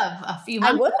yourself? And you would have a few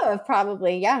months. I would have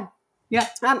probably, yeah. Yeah.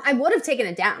 I would have taken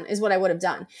it down is what I would have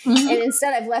done. And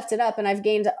instead I've left it up and I've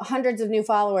gained hundreds of new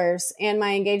followers and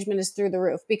my engagement is through the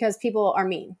roof because people are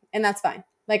mean, and that's fine.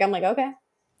 Like, I'm like, okay.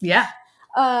 Yeah.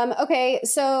 Okay.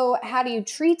 So how do you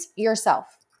treat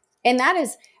yourself? And that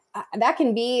is, that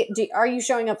can be, are you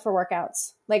showing up for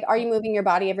workouts? Like, are you moving your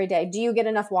body every day? Do you get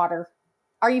enough water?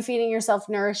 Are you feeding yourself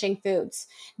nourishing foods?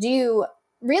 Do you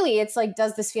really it's like,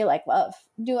 does this feel like love?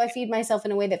 Do I feed myself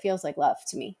in a way that feels like love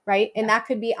to me? Right. And that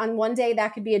could be on one day,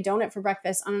 that could be a donut for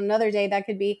breakfast. On another day, that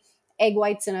could be egg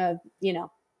whites and a,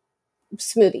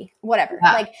 smoothie, whatever.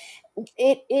 Yeah. Like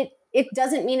it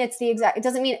doesn't mean it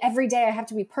doesn't mean every day I have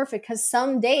to be perfect, because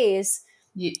some days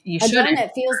you a shouldn't.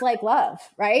 donut feels like love,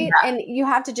 right? Yeah. And you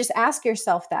have to just ask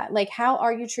yourself that, like, how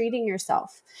are you treating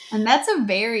yourself? And that's a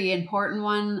very important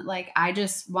one. Like, I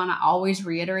just want to always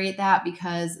reiterate that,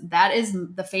 because that is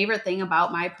the favorite thing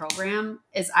about my program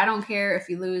is I don't care if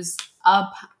you lose a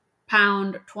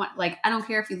pound, like, I don't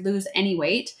care if you lose any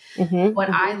weight. Mm-hmm, what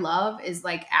I love is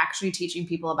like actually teaching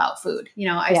people about food.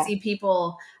 I see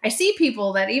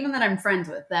people that even that I'm friends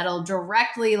with that'll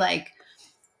directly like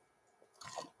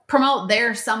promote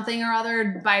their something or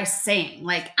other by saying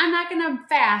like, I'm not going to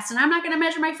fast and I'm not going to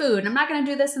measure my food and I'm not going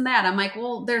to do this and that. I'm like,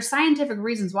 well, there's scientific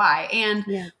reasons why.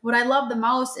 And what I love the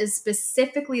most is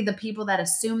specifically the people that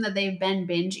assume that they've been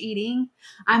binge eating.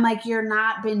 I'm like, you're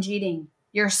not binge eating.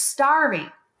 You're starving.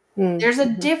 Mm-hmm. There's a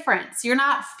difference. You're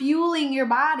not fueling your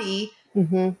body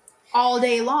all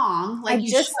day long. Like, I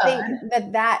just think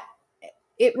that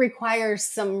it requires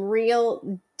some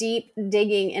real deep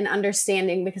digging and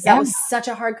understanding, because that was such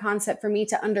a hard concept for me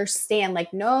to understand.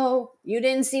 Like, no, you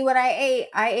didn't see what I ate.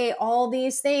 I ate all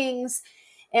these things,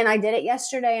 and I did it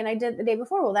yesterday and I did it the day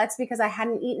before. Well, that's because I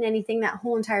hadn't eaten anything that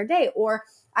whole entire day, or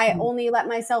I only let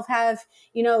myself have,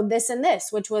 this and this,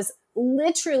 which was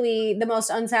literally the most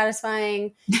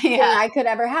unsatisfying thing I could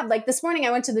ever have. Like this morning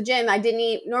I went to the gym. I didn't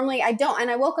eat. Normally I don't.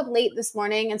 And I woke up late this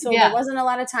morning. And so there wasn't a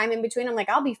lot of time in between. I'm like,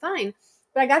 I'll be fine.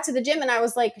 But I got to the gym and I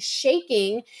was like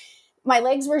shaking. My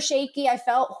legs were shaky. I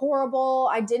felt horrible.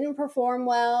 I didn't perform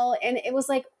well. And it was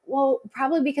like, well,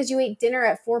 probably because you ate dinner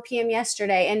at 4 p.m.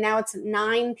 yesterday and now it's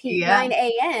 9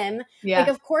 a.m. Like,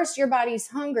 of course your body's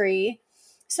hungry.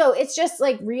 So it's just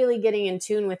like really getting in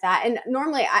tune with that. And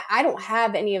normally I don't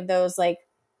have any of those. Like,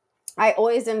 I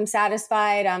always am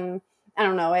satisfied. I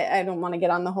don't know. I don't want to get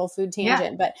on the whole food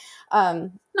tangent, but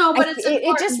no, but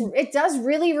it does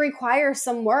really require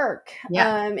some work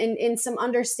and some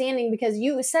understanding, because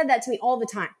you said that to me all the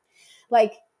time.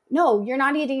 Like, no, you're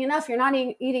not eating enough. You're not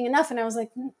eating enough. And I was like,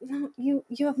 no, you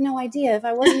have no idea. If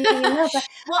I wasn't eating enough,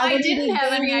 I didn't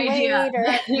have any idea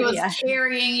that he was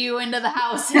carrying you into the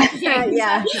house. Otherwise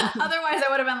I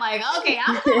would have been like, okay,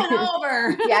 I'm coming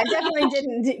over. I definitely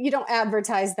didn't. You don't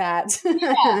advertise that. But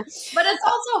it's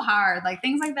also hard. Like,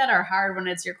 things like that are hard when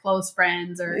it's your close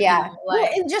friends or,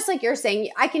 and just like you're saying,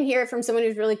 I can hear it from someone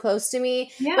who's really close to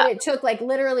me, but it took like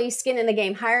literally skin in the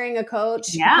game, hiring a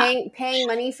coach, paying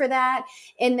money for that.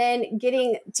 And then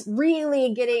getting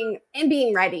and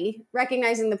being ready,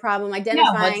 recognizing the problem,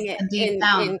 identifying it.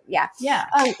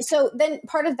 So then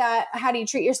part of that, how do you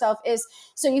treat yourself, is,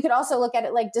 so you could also look at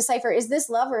it like, decipher, is this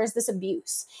love or is this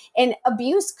abuse? And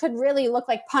abuse could really look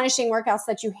like punishing workouts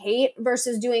that you hate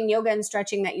versus doing yoga and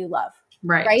stretching that you love.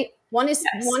 Right. One is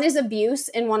abuse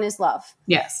and one is love.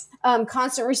 Yes.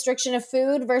 Constant restriction of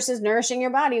food versus nourishing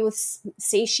your body with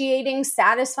satiating,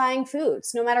 satisfying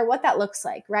foods, no matter what that looks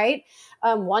like. Right.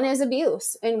 One is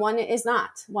abuse and one is not.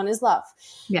 One is love.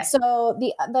 Yeah. So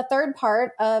the third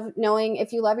part of knowing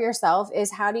if you love yourself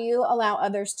is, how do you allow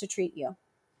others to treat you?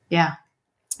 Yeah.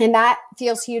 And that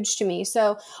feels huge to me.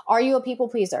 So are you a people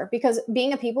pleaser? Because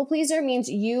being a people pleaser means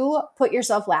you put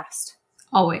yourself last.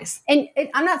 Always. And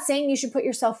I'm not saying you should put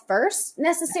yourself first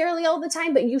necessarily all the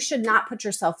time, but you should not put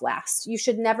yourself last. You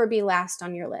should never be last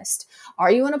on your list.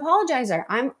 Are you an apologizer?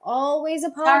 I'm always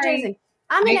apologizing. Sorry.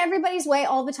 I'm in everybody's way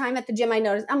all the time at the gym. I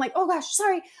notice. I'm like, oh gosh,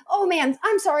 sorry. Oh man,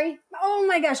 I'm sorry. Oh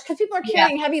my gosh. Because people are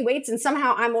carrying heavy weights and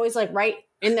somehow I'm always like right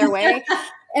in their way.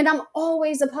 And I'm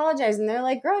always apologizing. They're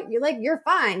like, girl, you're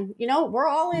fine. We're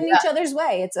all in each other's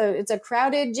way. It's a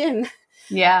crowded gym.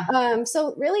 Yeah.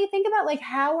 So really think about, like,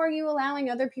 how are you allowing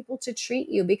other people to treat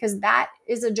you? Because that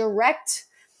is a direct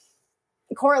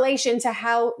correlation to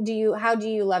how do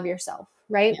you love yourself,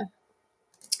 right? Yeah.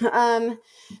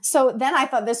 So then I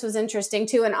thought this was interesting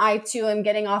too. And I too am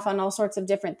getting off on all sorts of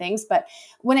different things. But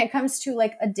when it comes to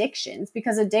like addictions,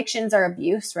 because addictions are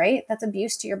abuse, right? That's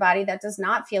abuse to your body. That does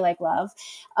not feel like love.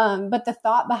 But the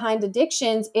thought behind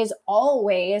addictions is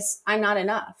always, I'm not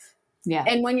enough. Yeah.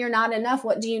 And when you're not enough,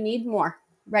 what do you need? More,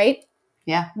 right?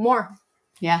 Yeah. More.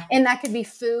 Yeah. And that could be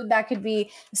food, that could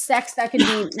be sex, that could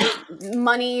be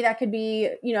money, that could be,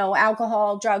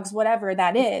 alcohol, drugs, whatever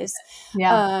that is.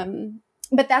 Yeah.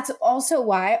 But that's also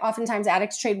why oftentimes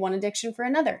addicts trade one addiction for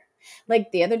another.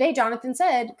 Like the other day, Jonathan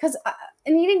said, because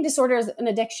an eating disorder is an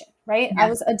addiction, right? Yeah. I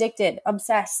was addicted,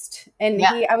 obsessed. And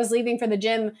I was leaving for the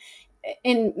gym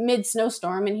in mid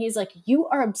snowstorm and he's like, you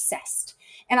are obsessed.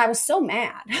 And I was so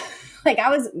mad. Like I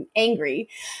was angry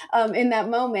in that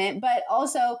moment, but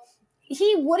also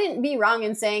he wouldn't be wrong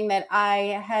in saying that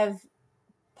I have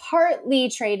partly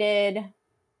traded.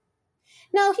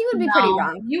 No, he would be pretty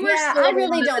wrong. You were Yeah, still I really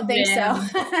going to don't the think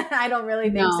so. gym. I don't really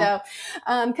think so.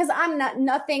 Because I'm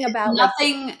nothing about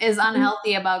nothing is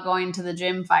unhealthy about going to the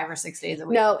gym 5 or 6 days a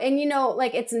week. No, and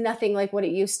like it's nothing like what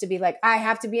it used to be. Like I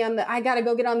have to be I got to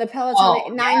go get on the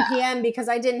Peloton at 9 p.m. because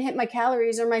I didn't hit my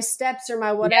calories or my steps or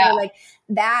my whatever. Yeah. Like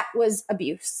that was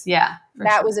abuse. Yeah,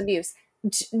 that was abuse.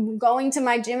 Going to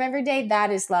my gym every day,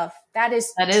 that is love. That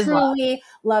is truly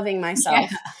loving myself.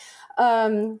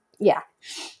 Yeah.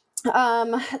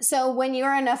 So when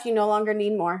you're enough, you no longer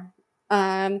need more.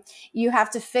 You have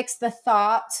to fix the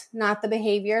thought, not the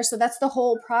behavior. So that's the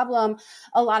whole problem.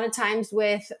 A lot of times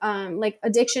with, like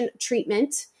addiction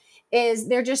treatment is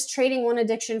they're just trading one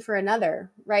addiction for another,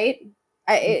 right?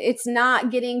 It's not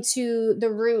getting to the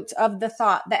root of the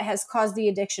thought that has caused the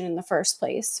addiction in the first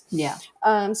place. Yeah.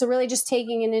 So really just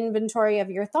taking an inventory of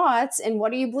your thoughts and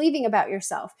what are you believing about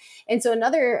yourself? And so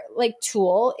another like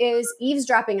tool is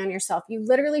eavesdropping on yourself. You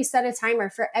literally set a timer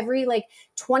for every like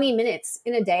 20 minutes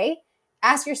in a day.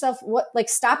 Ask yourself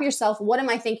stop yourself. What am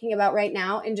I thinking about right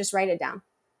now? And just write it down.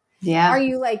 Yeah.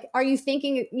 Are you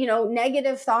thinking,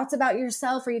 negative thoughts about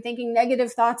yourself? Are you thinking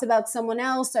negative thoughts about someone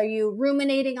else? Are you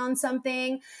ruminating on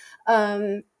something?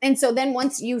 And so then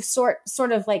once you sort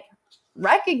of like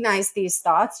recognize these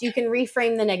thoughts, you can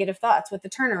reframe the negative thoughts with the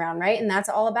turnaround, right? And that's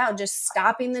all about just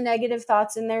stopping the negative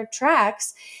thoughts in their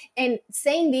tracks and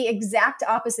saying the exact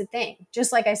opposite thing.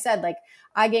 Just like I said, like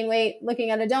I gain weight looking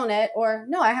at a donut, or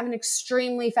no, I have an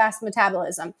extremely fast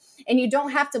metabolism. And you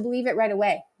don't have to believe it right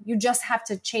away. You just have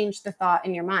to change the thought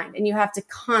in your mind, and you have to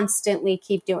constantly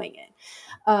keep doing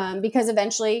it because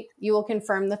eventually you will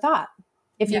confirm the thought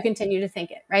if you continue to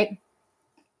think it, right?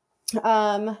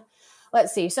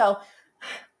 Let's see. So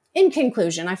in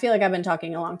conclusion, I feel like I've been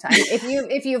talking a long time.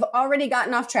 If you've already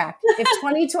gotten off track, if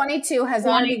 2022 has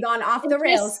already gone off the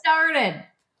rails, started.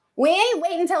 We ain't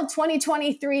waiting until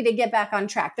 2023 to get back on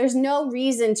track. There's no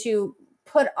reason to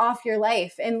put off your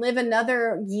life and live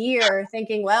another year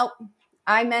thinking, well,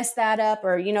 I messed that up,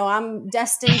 or, I'm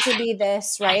destined to be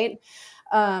this, right?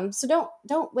 So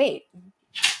don't wait.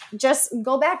 Just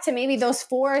go back to maybe those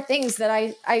 4 things that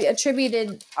I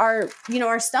attributed our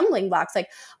stumbling blocks, like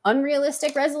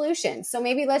unrealistic resolutions. So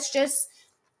maybe let's just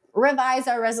revise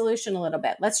our resolution a little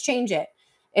bit. Let's change it.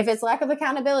 If it's lack of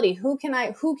accountability, who can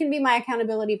be my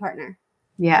accountability partner?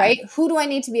 Yeah. Right? Who do I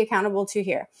need to be accountable to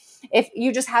here? If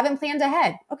you just haven't planned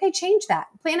ahead, okay, change that.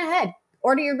 Plan ahead.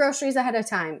 Order your groceries ahead of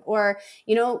time, or,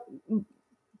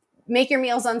 make your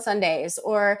meals on Sundays,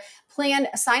 or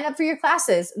sign up for your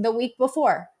classes the week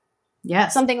before.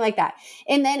 Yes. Something like that.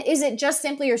 And then is it just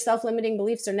simply your self-limiting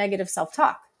beliefs or negative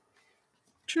self-talk?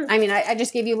 True. I mean, I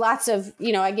just gave you lots of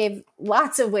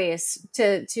ways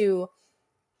to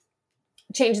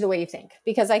change the way you think,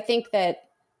 because I think that,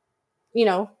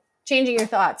 simply changing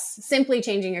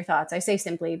your thoughts. I say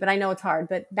simply, but I know it's hard,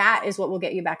 but that is what will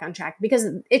get you back on track, because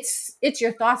it's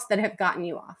your thoughts that have gotten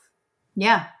you off.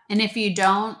 Yeah. And if you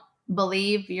don't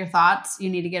believe your thoughts, you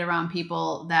need to get around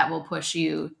people that will push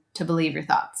you to believe your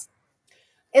thoughts.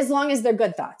 As long as they're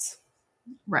good thoughts.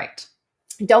 Right.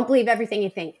 Don't believe everything you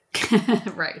think.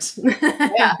 Right.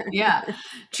 Yeah.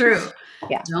 True.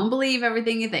 Yeah. Don't believe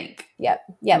everything you think. Yep.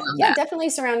 Yeah. Definitely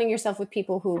surrounding yourself with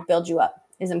people who build you up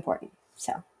is important.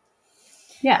 So.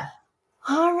 Yeah.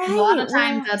 All right. A lot of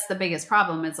times that's the biggest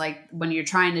problem. It's like when you're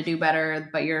trying to do better,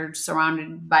 but you're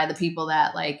surrounded by the people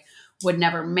that like would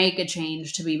never make a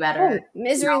change to be better. Oh,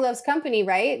 misery loves company,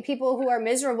 right? People who are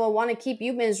miserable want to keep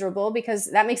you miserable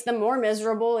because that makes them more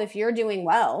miserable if you're doing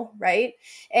well, right?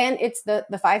 And it's the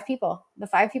 5 people you're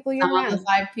around. The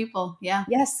 5 people, yeah.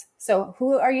 Yes. So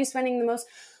who are you spending the most?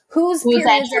 Whose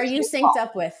periods are you synced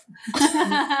up with?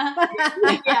 Yeah,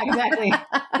 exactly.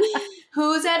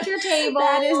 Who's at your table?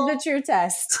 That is the true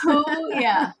test.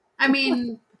 Yeah. I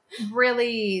mean,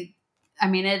 really,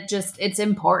 it's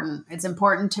important. It's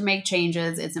important to make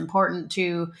changes. It's important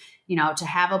to, to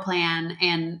have a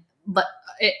plan. But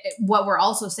what we're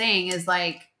also saying is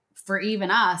like, for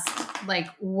even us, like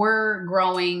we're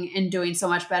growing and doing so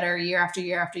much better year after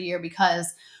year after year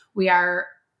because we are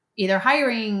either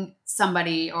hiring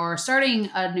somebody or starting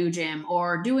a new gym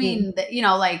or doing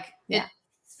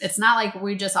it's not like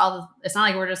we're just like,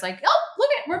 oh, look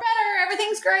at, we're better.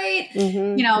 Everything's great.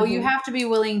 Mm-hmm, You have to be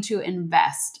willing to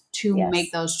invest to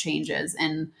make those changes.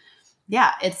 And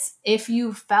it's, if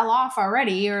you fell off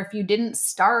already, or if you didn't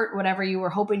start whatever you were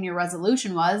hoping your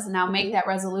resolution was, now make that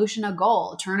resolution a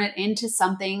goal, turn it into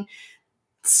something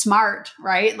smart,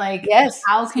 right? Like, yes,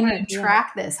 how can you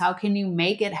track this? How can you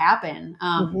make it happen?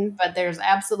 But there's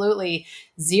absolutely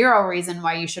zero reason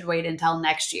why you should wait until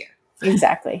next year.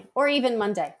 Exactly. Or even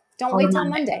Monday. Don't wait till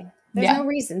Monday. There's no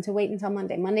reason to wait until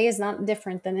Monday. Monday is not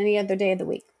different than any other day of the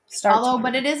week.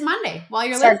 But it is Monday while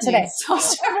you're listening. Today. So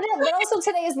but also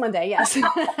today is Monday. Yes.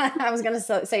 I was going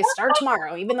to say start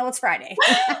tomorrow, even though it's Friday.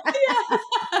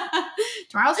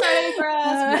 Tomorrow's Friday for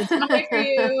us. It's Monday for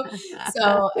you.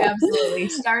 So absolutely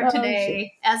start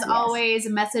today. As always,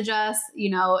 message us,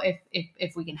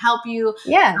 if we can help you.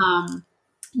 Yeah.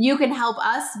 You can help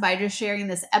us by just sharing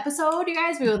this episode, you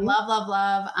guys. We would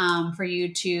love for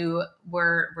you to.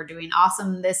 We're doing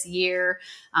awesome this year.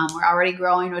 We're already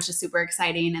growing, which is super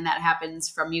exciting, and that happens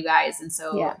from you guys. And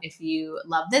so, if you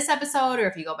love this episode, or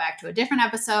if you go back to a different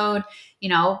episode,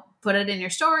 put it in your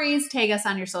stories, tag us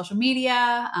on your social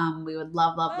media. We would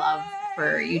love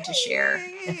for you to share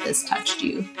if this touched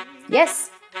you. Yes.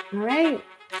 All right.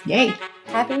 Yay!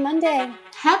 Happy Monday.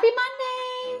 Happy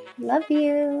Monday. Love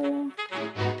you.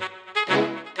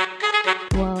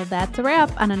 Well, that's a wrap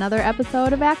on another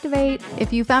episode of Activate.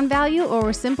 If you found value or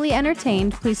were simply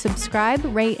entertained, please subscribe,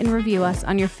 rate, and review us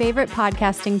on your favorite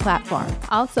podcasting platform.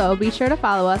 Also, be sure to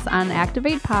follow us on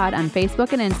Activate Pod on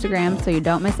Facebook and Instagram so you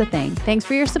don't miss a thing. Thanks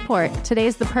for your support.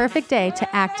 Today's the perfect day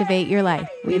to activate your life.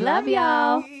 We love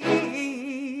y'all.